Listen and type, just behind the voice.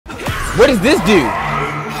What does this do?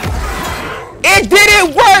 It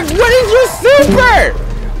didn't work! What is your super?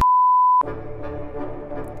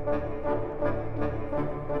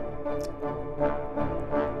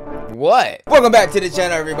 What? Welcome back to the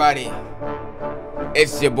channel, everybody.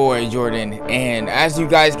 It's your boy Jordan, and as you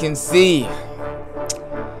guys can see,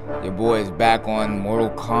 your boy is back on Mortal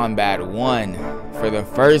Kombat 1 for the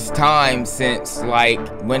first time since like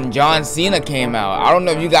when John Cena came out. I don't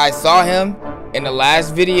know if you guys saw him in the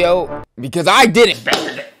last video, because I didn't.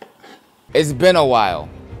 It's been a while.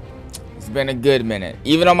 It's been a good minute.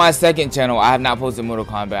 Even on my second channel, I have not posted Mortal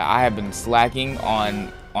Kombat. I have been slacking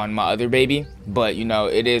on my other baby, but you know,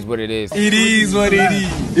 it is what it is. It is what it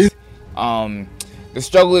is. The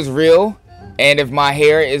struggle is real, and if my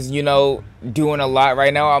hair is, you know, doing a lot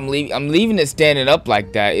right now, I'm leaving it standing up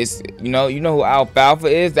like that. It's, you know who Alfalfa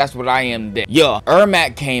is? That's what I am then. Yeah,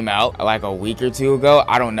 Ermac came out like a week or two ago.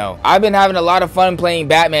 I don't know. I've been having a lot of fun playing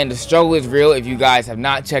Batman. The struggle is real. If you guys have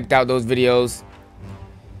not checked out those videos,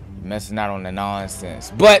 you're missing out on the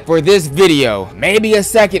nonsense. But for this video, maybe a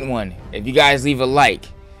second one, if you guys leave a like.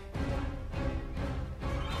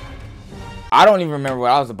 I don't even remember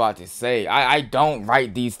what I was about to say. I don't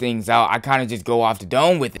write these things out. I kind of just go off the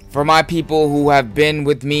dome with it. For my people who have been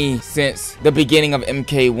with me since the beginning of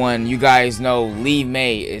MK1, you guys know Lee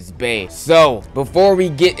Mei is bae. So, before we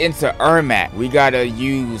get into Ermac, we gotta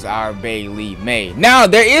use our bae Lee Mei. Now,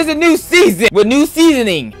 there is a new season with new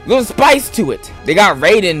seasoning. Little spice to it. They got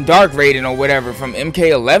Raiden, Dark Raiden or whatever from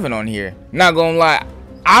MK11 on here. Not gonna lie,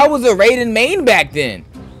 I was a Raiden main back then.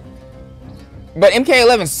 But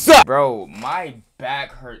MK11 sucks. Bro, my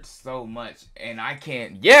back hurts so much and I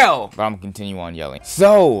can't yell. But I'm gonna continue on yelling.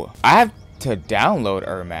 So, I have to download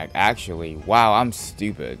Ermac, actually. Wow, I'm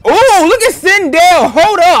stupid. Oh, look at Sindel.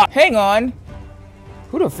 Hold up. Hang on.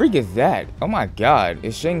 Who the freak is that? Oh my god.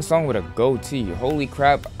 It's Shang Tsung with a goatee. Holy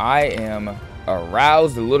crap, I am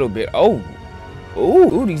aroused a little bit. Oh.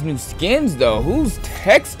 Ooh, these new skins though. Who's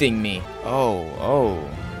texting me? Oh.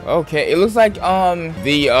 Okay, it looks like the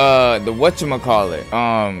whatchamacallit,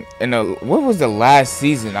 in the what was the last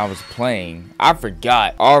season I was playing? I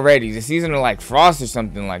forgot already. The season of like Frost or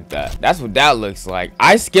something like that. That's what that looks like.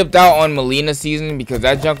 I skipped out on Melina season because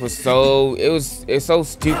that junk was so it's so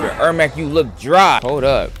stupid. Ermac, you look dry. Hold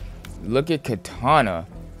up. Look at Katana.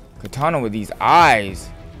 Katana with these eyes.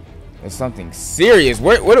 There's something serious.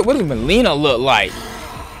 What does Melina look like?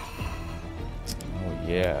 Oh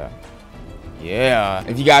yeah. Yeah,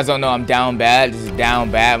 if you guys don't know, I'm down bad. This is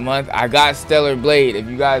down bad month. I got Stellar Blade. If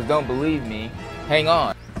you guys don't believe me, hang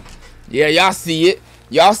on. Yeah, y'all see it.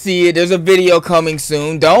 Y'all see it. There's a video coming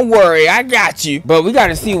soon. Don't worry, I got you. But we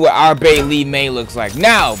gotta see what our bae Lee Mei looks like.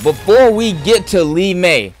 Now, before we get to Lee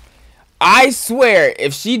Mei, I swear,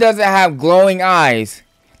 if she doesn't have glowing eyes,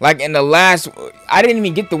 like in the last, I didn't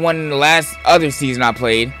even get the one in the last other season I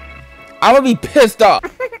played, I'm gonna be pissed off.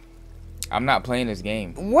 I'm not playing this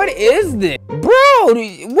game. What is this? Bro,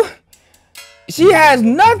 she has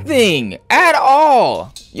nothing at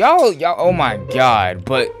all. Y'all, oh my god.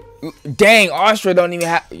 But dang, Astra don't even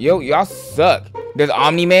have, y'all suck. There's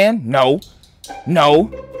Omni-Man? No.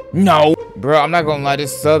 Bro, I'm not gonna lie,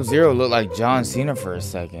 this Sub-Zero looked like John Cena for a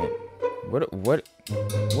second. What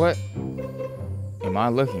am I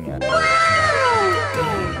looking at?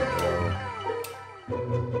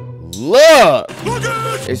 Look!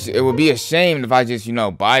 It would be a shame if I just, you know,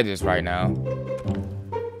 buy this right now.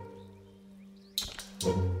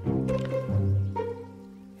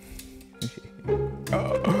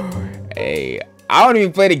 Hey, I don't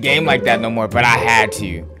even play the game like that no more, but I had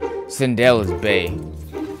to. Sindel is bae.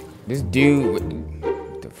 This dude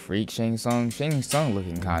with the freak Shang Tsung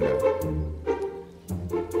looking kind of.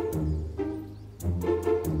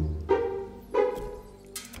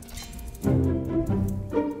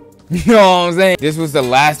 You know what I'm saying? This was the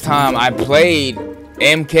last time I played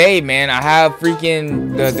MK, man. I have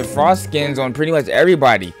freaking the Frost skins on pretty much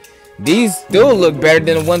everybody. These still look better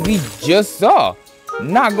than the ones we just saw.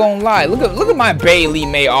 Not gonna lie. Look at my bae Lee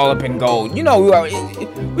Mei all up in gold. You know,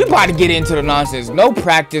 we about to get into the nonsense. No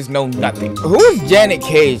practice, no nothing. Who is Janet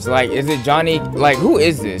Cage? Like, is it Johnny? Like, who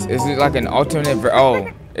is this? Is it like an alternate? Oh,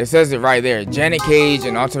 it says it right there. Janet Cage,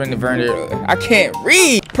 an alternate version. I can't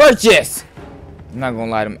read. Purchase. I'm not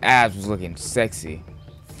gonna lie, them abs was looking sexy.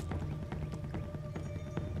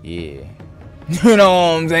 Yeah. You know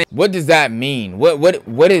what I'm saying? What does that mean?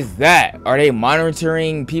 What is that? Are they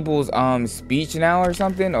monitoring people's speech now or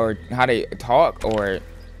something? Or how they talk? Or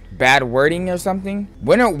bad wording or something?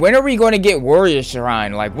 When are we gonna get Warrior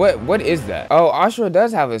Shrine? Like what is that? Oh, Asura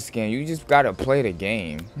does have a skin. You just gotta play the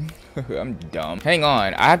game. I'm dumb. Hang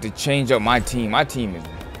on, I have to change up my team. My team is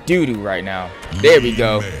doo-doo right now. There we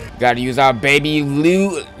go. Gotta use our baby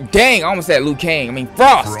Dang, I almost said Liu Kang. I mean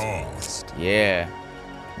Frost. Yeah.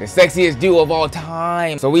 The sexiest duo of all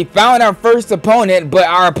time. So we found our first opponent, but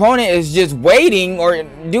our opponent is just waiting or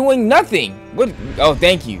doing nothing. What? Oh,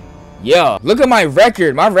 thank you. Yeah. Look at my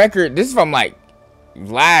record. My record, this is from like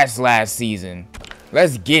last season.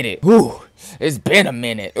 Let's get it. Ooh, it's been a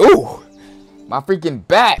minute. Ooh, my freaking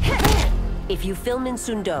back. If you film in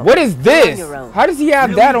Sundo, what is this? How does he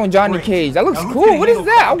have that on Johnny Cage? That looks cool. What is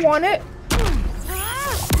that? I want it.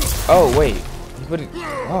 Oh wait.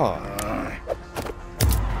 Oh,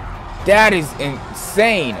 that is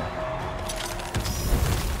insane.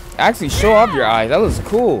 Actually, show off your eyes. That looks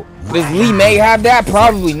cool. Does Lee Mei have that?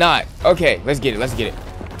 Probably not. Okay, let's get it. Let's get it.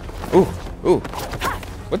 Ooh, ooh.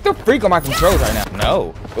 What the freak are my controls right now?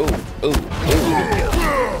 No. Ooh, ooh, ooh.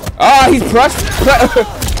 Oh, he's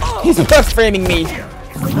he's plus framing me.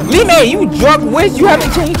 Lee Mei, you drunk witch. You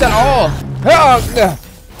haven't changed at all.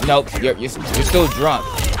 Nope, you're still drunk.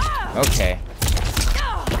 Okay.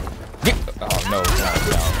 Oh no.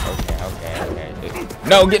 Okay.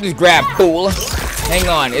 No, get this grab, fool. Hang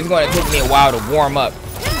on, it's gonna take me a while to warm up.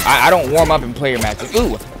 I don't warm up in player matches.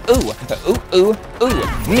 Ooh.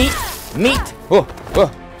 Meat.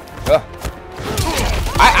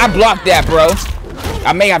 I blocked that, bro.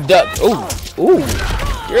 I may have ducked. Ooh.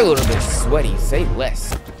 You're a little bit sweaty. Say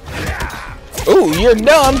less. Ooh, you're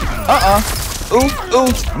dumb. Ooh.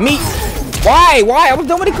 Meat. Why? I was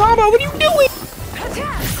done with the combo. What are you doing?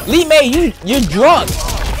 Lee Mei, you're drunk.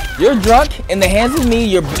 You're drunk in the hands of me.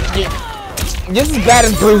 You're just as bad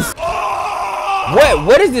as Bruce.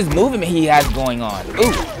 What is this movement he has going on?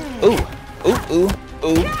 Ooh.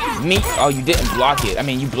 Meat. Oh, you didn't block it. I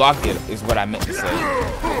mean, you blocked it is what I meant to say.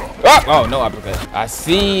 Oh, no uppercut. I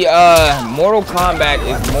see Mortal Kombat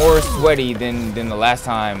is more sweaty than the last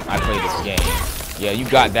time I played this game. Yeah, you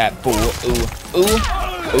got that, fool.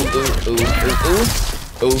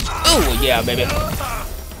 Ooh, yeah, baby.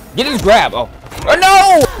 Get his grab. Oh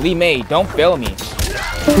no! Lee Mei, don't fail me.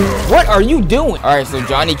 What are you doing? All right, so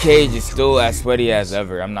Johnny Cage is still as sweaty as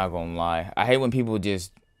ever. I'm not gonna lie. I hate when people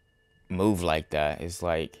just move like that. It's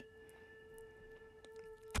like,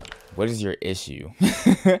 what is your issue?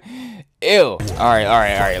 Ew. All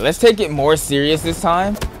right. Let's take it more serious this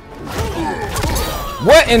time.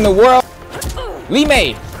 What in the world? Lee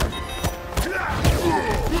Mei.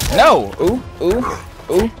 No. Ooh.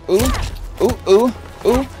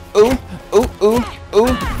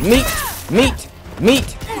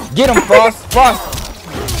 Meat. Get him, Frost.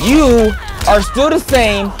 You are still the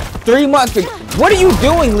same 3 months ago. What are you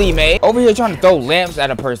doing, Lee Mei? Over here trying to throw lamps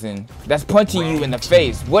at a person that's punching you in the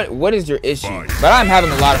face. What is your issue? But I'm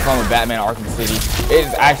having a lot of fun with Batman Arkham City. It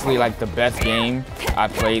is actually like the best game I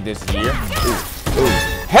played this year. Ooh.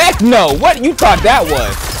 Heck no! What you thought that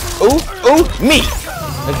was? Ooh, meat.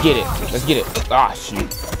 Let's get it. Ah,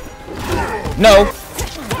 shoot. No.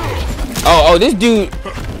 Oh, this dude,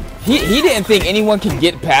 he didn't think anyone could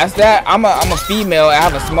get past that. I'm a female. I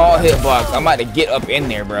have a small hitbox. I'm about to get up in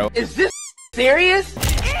there, bro. Is this serious?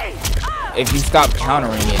 If you stop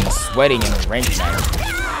countering and sweating in the rank match,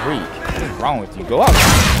 freak. What is wrong with you? Go out.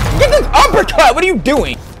 Get this uppercut. What are you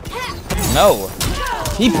doing? No.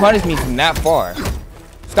 He punished me from that far.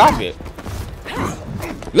 Stop it.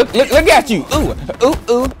 Look at you. Ooh.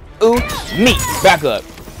 Meat. Back up.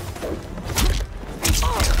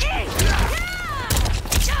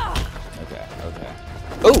 Okay.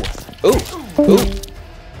 Ooh.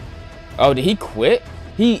 Oh, did he quit?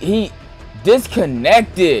 He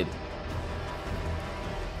disconnected.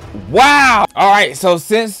 Wow. All right. So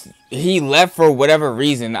since he left for whatever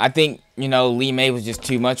reason, I think, you know, Lee Mei was just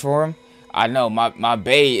too much for him. I know my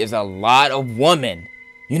bae is a lot of woman.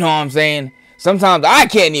 You know what I'm saying? Sometimes I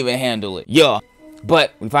can't even handle it. Yeah.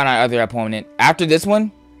 But we find our other opponent. After this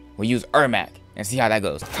one, we'll use Ermac and see how that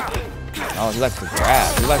goes. Oh, he likes to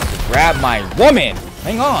grab. He likes to grab my woman.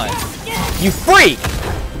 Hang on. You freak.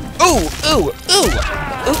 Ooh.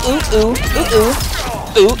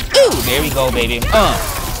 There we go, baby.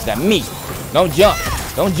 That meat. Don't jump.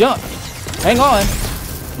 Hang on.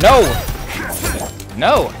 No.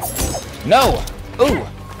 Ooh.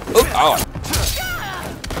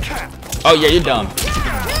 Oh yeah, you're dumb.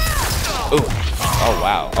 Ooh. Oh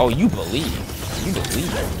wow. Oh, you believe.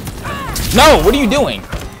 No, what are you doing?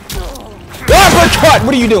 Uppercut!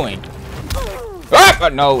 What are you doing?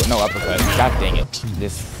 No uppercut. God dang it.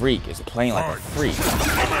 This freak is playing like a freak.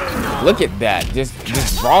 Look at that. Just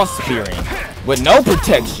raw spearing with no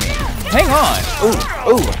protection. Hang on.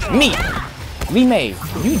 Ooh. Meat. Lee Mei,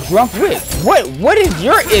 you drunk witch. What is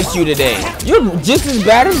your issue today? You're just as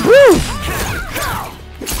bad as Bruce.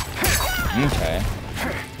 Okay.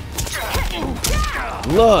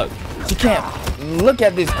 Look. She can't. Look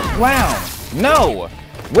at this clown. No.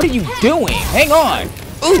 What are you doing? Hang on.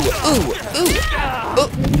 Ooh.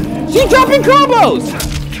 She's dropping combos.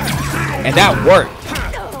 And that worked.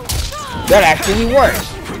 That actually worked.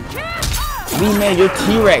 Lee Man, your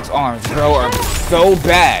T-Rex arms, bro, are so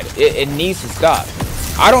bad. It needs to stop.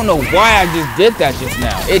 I don't know why I just did that just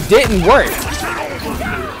now. It didn't work.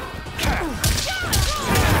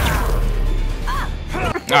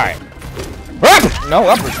 Alright. No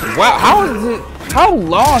upper. Wow, how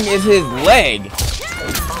long is his leg?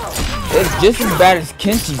 It's just as bad as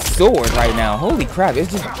Kenshi's sword right now. Holy crap,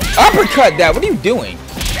 it's just uppercut that. What are you doing?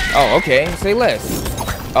 Oh, okay. Say less.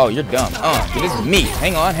 Oh, you're dumb. This is me.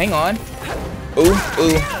 Hang on. Ooh.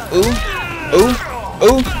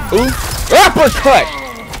 Uppercut!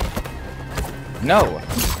 No.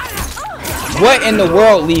 What in the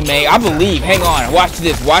world, Lee May? I believe. Hang on. Watch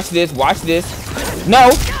this.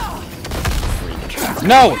 No.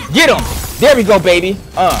 No. Get him. There we go, baby.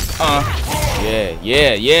 Yeah.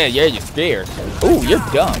 You're scared. Ooh, you're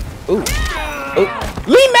dumb. Ooh.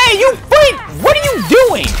 Lee May, you freak! What are you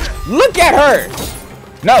doing? Look at her.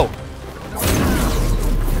 No.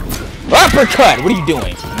 Uppercut! What are you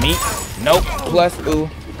doing? Meat? Nope. Plus,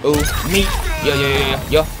 meat.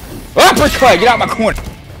 Yo. Uppercut! Get out my corner.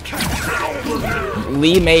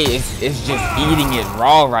 Lee May is just eating it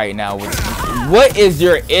raw right now. What is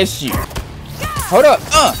your issue? Hold up.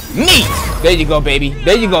 Meat! There you go,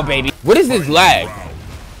 baby. What is this lag?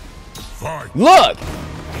 Look!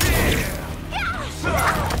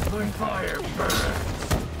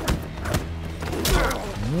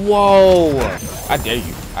 Whoa! I dare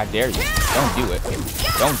you.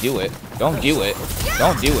 Don't do it.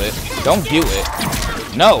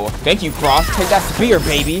 No. Thank you, Frost. Take that spear,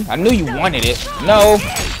 baby. I knew you wanted it. No.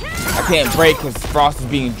 I can't break because Frost is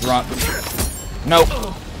being drunk. Nope.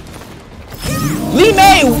 Lee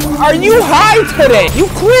May, are you high today? You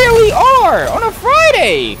clearly are on a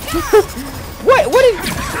Friday.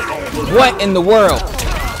 What in the world?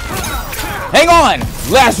 Hang on.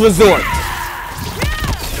 Last resort.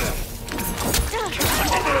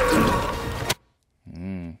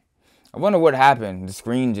 I wonder what happened. The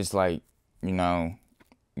screen just like, you know,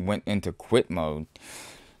 went into quit mode.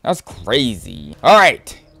 That's crazy. All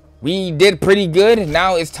right. We did pretty good.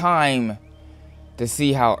 Now it's time to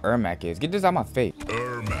see how Ermac is. Get this out of my face.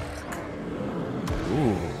 Ermac.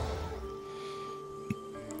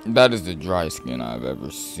 Ooh. That is the driest skin I've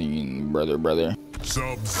ever seen, brother.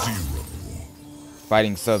 Sub-Zero.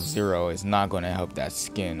 Fighting Sub-Zero is not going to help that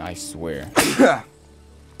skin, I swear.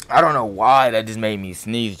 I don't know why that just made me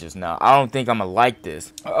sneeze just now. I don't think I'm gonna like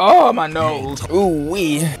this. Oh, my nose. Ooh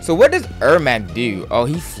wee. So what does Ermac do? Oh,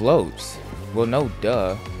 he floats. Well, no,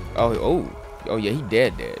 duh. Oh yeah, he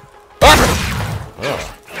dead.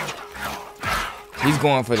 Oh. He's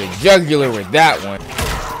going for the jugular with that one.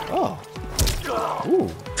 Oh.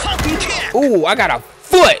 Ooh, I got a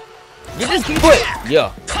foot. Get this foot.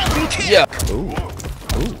 Yeah. Ooh.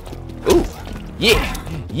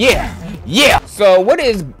 Yeah. So what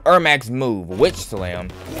is Ermac's move? Witch slam.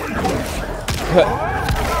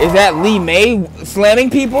 Is that Lee May slamming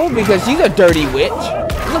people? Because she's a dirty witch.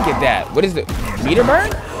 Look at that. What is it? Meter burn?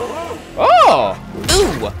 Oh.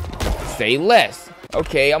 Ooh. Say less.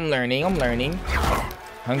 Okay, I'm learning.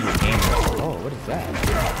 Hungry Gamer. Oh, what is that?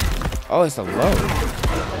 Oh, it's a load.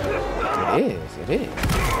 It is.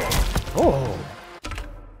 Oh.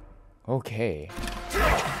 Okay.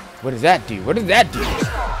 What does that do?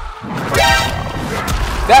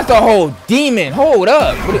 That's a whole demon. Hold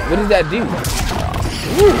up. What does that do?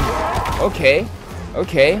 Ooh. Okay.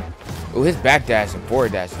 Ooh, his back dash and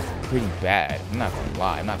forward dash is pretty bad. I'm not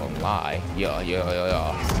gonna lie. Yeah.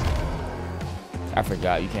 I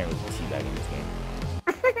forgot. You can't really see that in this game.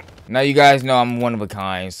 Now you guys know I'm one of a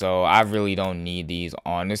kind, so I really don't need these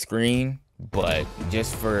on the screen. But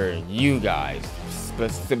just for you guys,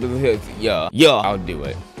 specifically, yeah, I'll do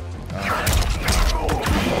it.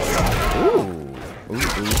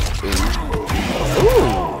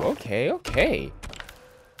 Ooh, okay.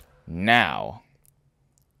 Now,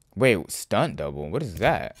 wait, stunt double. What is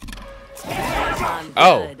that?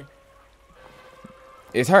 Oh,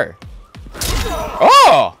 it's her.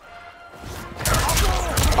 Oh,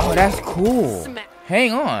 that's cool.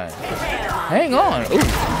 Hang on. Ooh,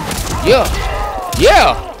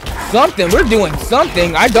 yeah. Something. We're doing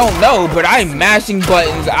something. I don't know, but I'm mashing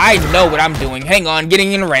buttons. I know what I'm doing. Hang on,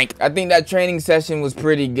 getting in rank. I think that training session was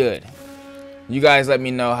pretty good. You guys let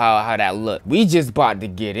me know how that looked. We just about to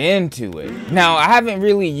get into it. Now, I haven't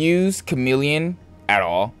really used Chameleon at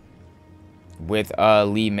all with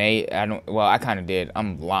Lee May. I kind of did.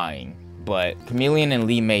 I'm lying. But Chameleon and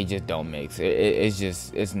Mei just don't mix.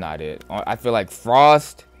 It's not it. I feel like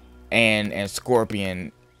Frost and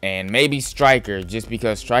Scorpion and maybe Striker, just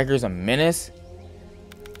because Striker's a menace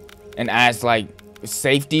and adds like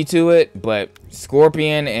safety to it, but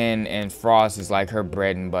Scorpion and Frost is like her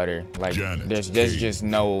bread and butter. Like there's just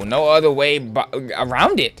no other way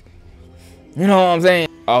around it. You know what I'm saying?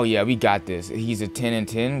 Oh yeah, we got this. He's a 10 and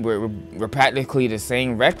 10. We're practically the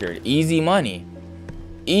same record. Easy money.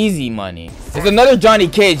 Easy money. There's another Johnny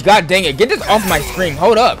Cage. God dang it. Get this off my screen.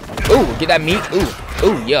 Hold up. Ooh, get that meat.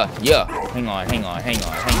 Ooh, yeah. Hang on.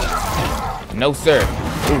 No, sir.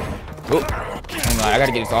 Ooh. Hang on. I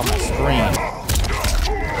gotta get this off my screen.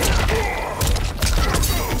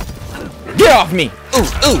 Get off me.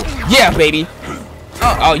 Ooh. Yeah, baby.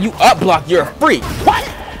 Oh, you up block. You're a freak. What?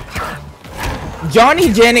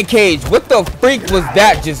 Johnny Janet Cage. What the freak was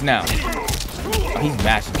that just now? Oh, he's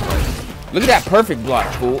mashing. Look at that perfect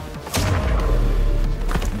block, fool.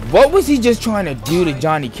 What was he just trying to do to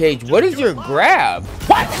Johnny Cage? What is your grab?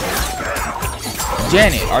 What?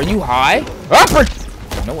 Janet, are you high?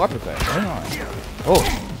 No uppercut. Hang on. Oh,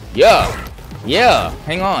 yeah.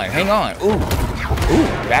 Hang on. Ooh.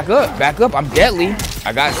 Back up. I'm deadly.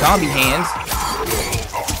 I got zombie hands.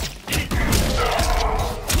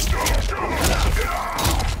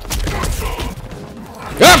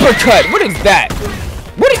 Uppercut. What is that?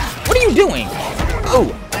 What are you doing?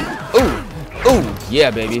 Ooh. Yeah,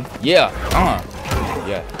 baby. Yeah.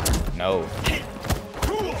 Yeah. No.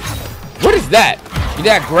 What is that? Get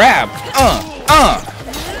that grab.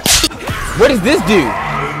 What does this do?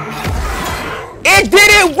 It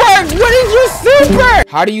didn't work. What is your super?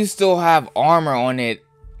 How do you still have armor on it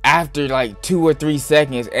after like 2 or 3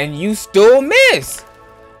 seconds and you still miss?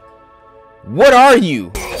 What are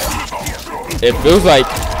you? It feels like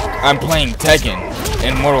I'm playing Tekken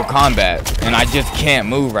in Mortal Kombat and I just can't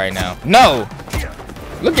move right now. No.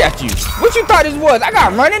 Look at you. What you thought this was? I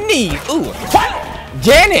got running knees. Ooh. What?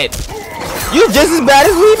 Janet. You're just as bad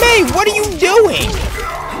as Mei. What are you doing?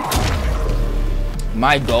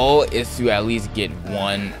 My goal is to at least get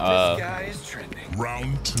one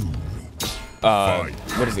Round 2.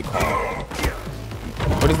 What is it called?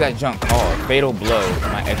 What is that junk called? Fatal blow.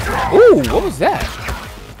 My ex. Ooh, what was that?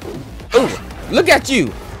 Ooh, look at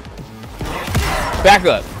you. Back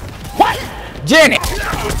up. What? Janet.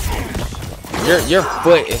 Your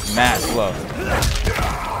foot is mad slow.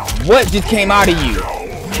 What just came out of you?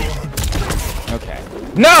 Okay.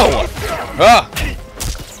 No!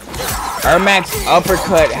 Ermac's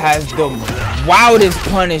uppercut has the wildest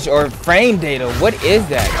punish or frame data. What is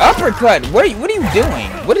that? Uppercut! What are you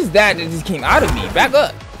doing? What is that just came out of me? Back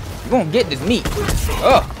up. You're gonna get this meat.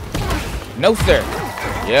 No, sir.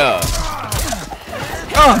 Yeah.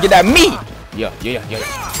 Get that meat. Yeah.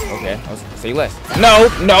 Okay, say less. No,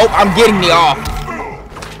 I'm getting me off.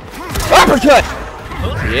 Uppercut.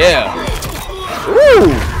 Yeah.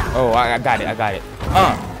 Ooh. Oh, I got it.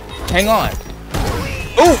 Hang on.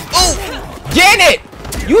 Ooh. Janet.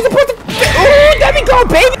 You was supposed to. Ooh, let me go,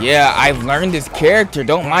 baby. Yeah, I've learned this character.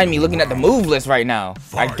 Don't mind me looking at the move list right now.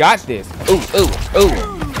 I got this. Ooh.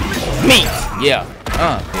 Meat. Yeah.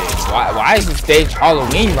 Why is the stage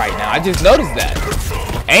Halloween right now? I just noticed that.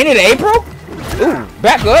 Ain't it April? Ooh,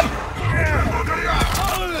 back up.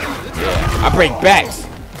 Yeah, I break backs.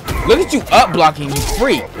 Look at you up blocking, you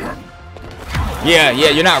freak. Yeah,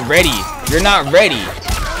 you're not ready.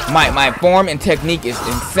 My form and technique is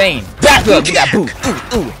insane. Back up, get that boot.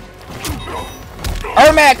 Ooh.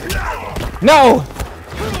 Ermac. No.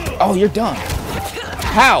 Oh, you're done.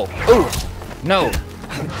 How? Ooh. No.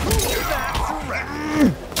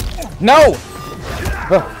 No.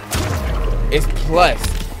 It's plus.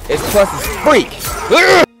 It's freak.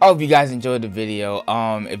 I hope you guys enjoyed the video.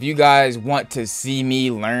 If you guys want to see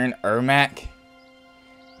me learn Ermac,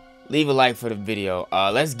 leave a like for the video.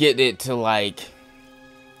 Let's get it to like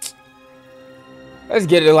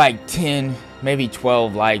 10, maybe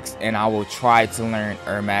 12 likes, and I will try to learn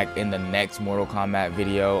Ermac in the next Mortal Kombat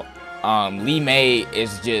video. Mei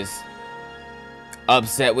is just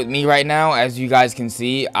upset with me right now, as you guys can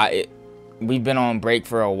see. We've been on break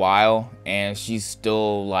for a while, and she's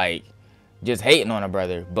still like just hating on her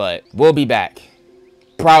brother, but we'll be back.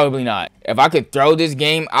 Probably not. If I could throw this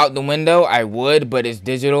game out the window, I would, but it's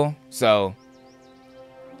digital, so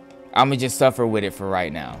I'm gonna just suffer with it for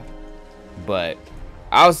right now. But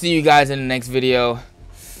I'll see you guys in the next video.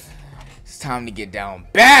 It's time to get down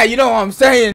bad, you know what I'm saying?